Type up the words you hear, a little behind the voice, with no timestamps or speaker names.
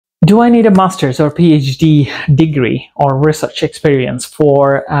Do I need a master's or PhD degree or research experience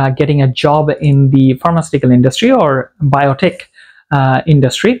for getting a job in the pharmaceutical industry or biotech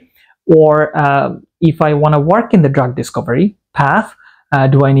industry? Or if I want to work in the drug discovery path,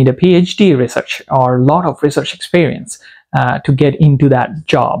 do I need a PhD research or a lot of research experience to get into that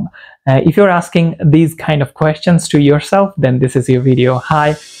job? If you're asking these kind of questions to yourself, then this is your video.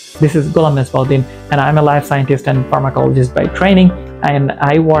 Hi, this is Golam Mezbah, and I'm a life scientist and pharmacologist by training, and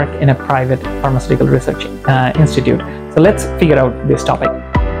I work in a private pharmaceutical research institute. So let's figure out this topic.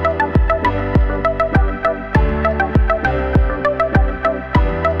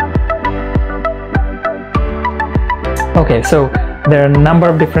 Okay, so there are a number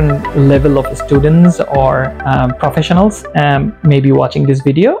of different level of students or professionals maybe watching this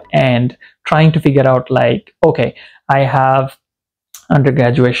video and trying to figure out, like, okay, I have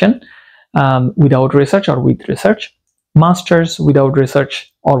undergraduation without research or with research, masters without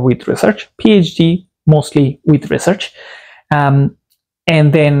research or with research, PhD mostly with research, and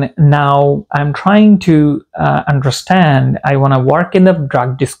then now I'm trying to understand, I want to work in the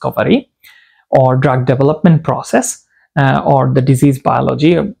drug discovery or drug development process, or the disease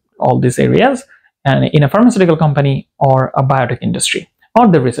biology, all these areas, and in a pharmaceutical company or a biotech industry or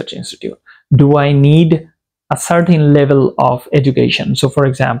the research institute. Do I need a certain level of education? So for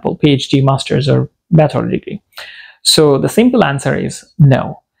example, PhD, master's, or bachelor degree. So the simple answer is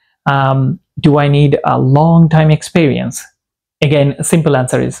no. Do I need a long time experience? Again, simple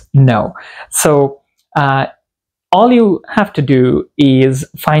answer is no. So all you have to do is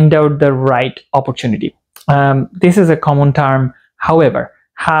find out the right opportunity. This is a common term. However,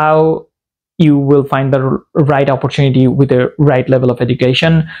 how you will find the right opportunity with the right level of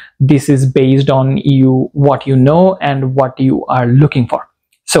education, this is based on what you know and what you are looking for.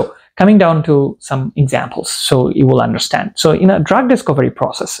 So coming down to some examples so you will understand. So in a drug discovery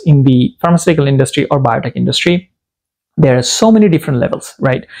process in the pharmaceutical industry or biotech industry, there are so many different levels,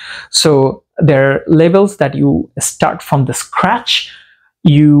 right? So there are levels that you start from the scratch.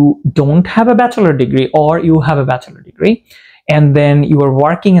 You don't have a bachelor degree or you have a bachelor degree, and then you are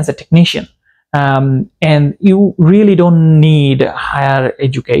working as a technician, and you really don't need higher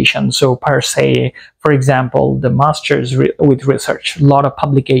education. So per se, for example, the master's with research, a lot of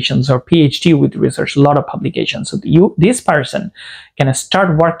publications, or PhD with research, a lot of publications. So this person can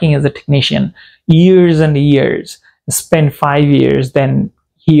start working as a technician years and years, spend 5 years, then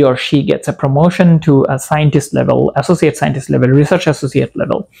he or she gets a promotion to a scientist level, associate scientist level, research associate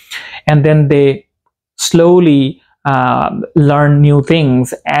level, and then they slowly learn new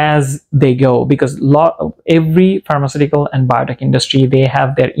things as they go, because every pharmaceutical and biotech industry, they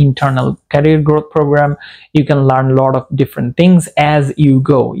have their internal career growth program. You can learn a lot of different things as you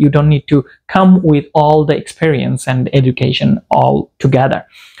go. You don't need to come with all the experience and education all together.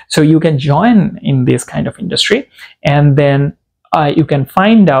 So you can join in this kind of industry, and then you can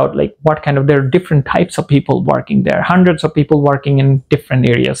find out like what kind of, there are different types of people working there, hundreds of people working in different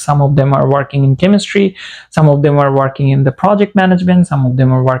areas. Some of them are working in chemistry, some of them are working in the project management, some of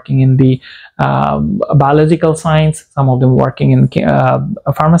them are working in the biological science, some of them working in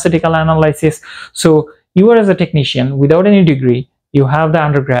pharmaceutical analysis. So you are, as a technician without any degree, you have the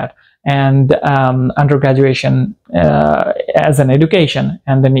undergrad and undergraduation as an education,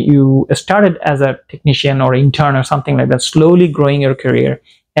 and then you started as a technician or intern or something like that, slowly growing your career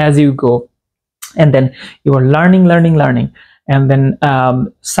as you go, and then you are learning, and then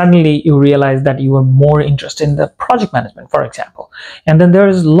suddenly you realize that you are more interested in the project management, for example, and then there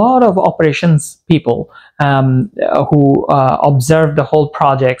is a lot of operations people who observe the whole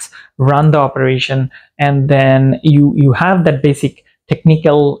projects, run the operation, and then you have that basic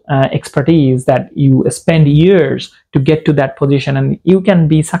technical expertise that you spend years to get to that position, and you can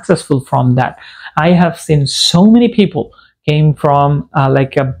be successful from that. I have seen so many people came from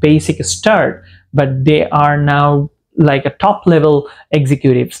like a basic start, but they are now like a top level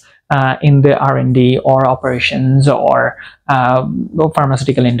executives in the R&D or operations or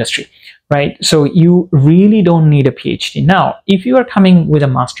pharmaceutical industry, right? So you really don't need a PhD. Now, if you are coming with a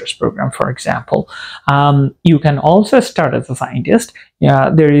master's program, for example, you can also start as a scientist.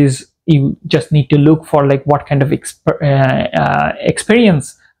 You just need to look for like what kind of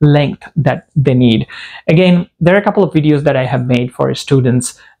experience length that they need. Again, there are a couple of videos that I have made for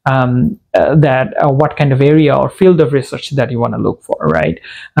students what kind of area or field of research that you want to look for, right?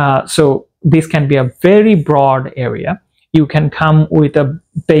 So this can be a very broad area. You can come with a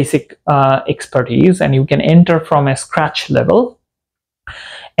basic expertise, and you can enter from a scratch level,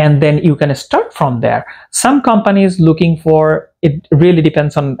 and then you can start from there. Some companies looking for, it really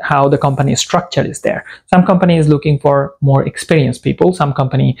depends on how the company structure is there. Some company is looking for more experienced people. Some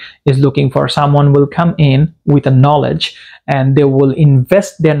company is looking for someone will come in with a knowledge, and they will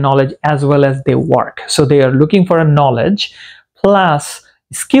invest their knowledge as well as their work. So they are looking for a knowledge plus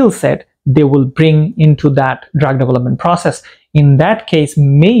skill set they will bring into that drug development process. In that case,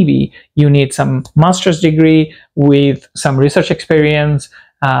 maybe you need some master's degree with some research experience,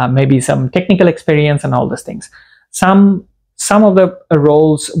 maybe some technical experience and all these things. Some of the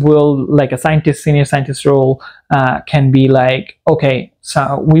roles will, like a scientist, senior scientist role, can be like, okay,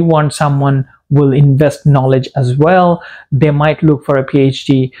 so we want someone will invest knowledge as well. They might look for a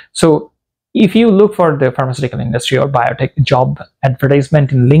PhD. So if you look for the pharmaceutical industry or biotech job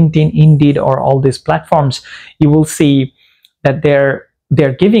advertisement in LinkedIn, Indeed, or all these platforms, you will see that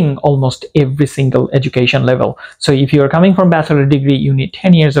they're giving almost every single education level. So if you're coming from bachelor degree, you need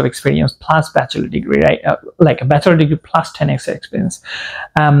 10 years of experience plus bachelor degree, right? Like a bachelor degree plus 10 years experience.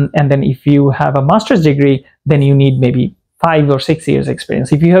 And then if you have a master's degree, then you need maybe 5 or 6 years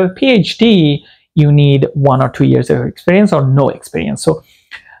experience. If you have a PhD, you need 1 or 2 years of experience or no experience. So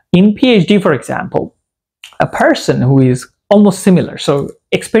in PhD, for example, a person who is almost similar, so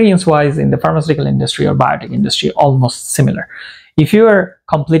experience-wise in the pharmaceutical industry or biotech industry, almost similar. If you are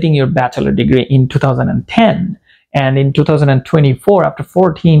completing your bachelor degree in 2010 and in 2024, after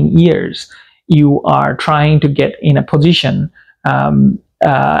 14 years, you are trying to get in a position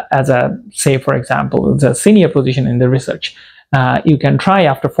as a, say, for example, as a senior position in the research. You can try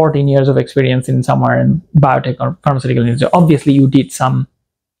after 14 years of experience in somewhere in biotech or pharmaceutical industry. Obviously, you did some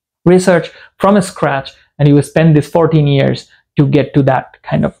research from scratch and you will spend this 14 years to get to that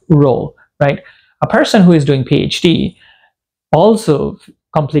kind of role, right? A person who is doing PhD also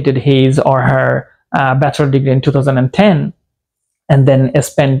completed his or her bachelor degree in 2010 and then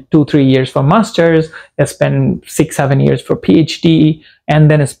spent 2-3 years for masters, spend 6-7 years for PhD,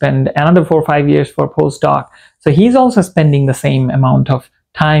 and then spend another 4 or 5 years for postdoc. So he's also spending the same amount of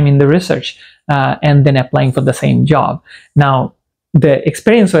time in the research and then applying for the same job. Now, the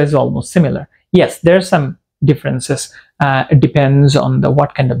experience is almost similar. Yes, there's some differences. It depends on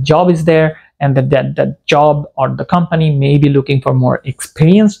what kind of job is there, and that job or the company may be looking for more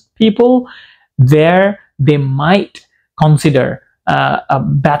experienced people. There, they might consider a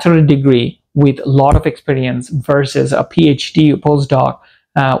bachelor degree with a lot of experience versus a PhD or postdoc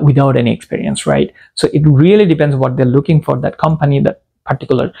without any experience, right? So it really depends what they're looking for, that company, that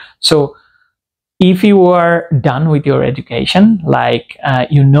particular. So if you are done with your education, like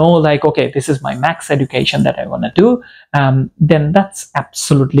like, okay, this is my max education that I want to do, then that's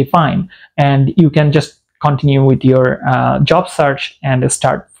absolutely fine, and you can just continue with your job search and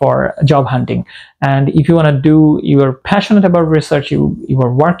start for job hunting. And if you want to do, you're passionate about research, you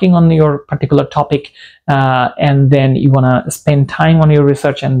are working on your particular topic, and then you want to spend time on your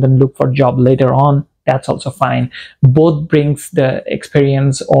research and then look for job later on, that's also fine. Both brings the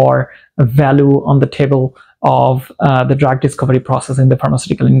experience or value on the table of the drug discovery process in the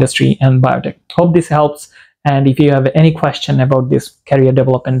pharmaceutical industry and biotech. Hope this helps. And if you have any question about this career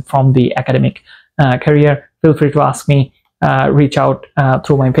development from the academic career, feel free to ask me, reach out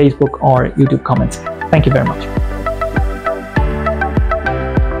through my Facebook or YouTube comments. Thank you very much.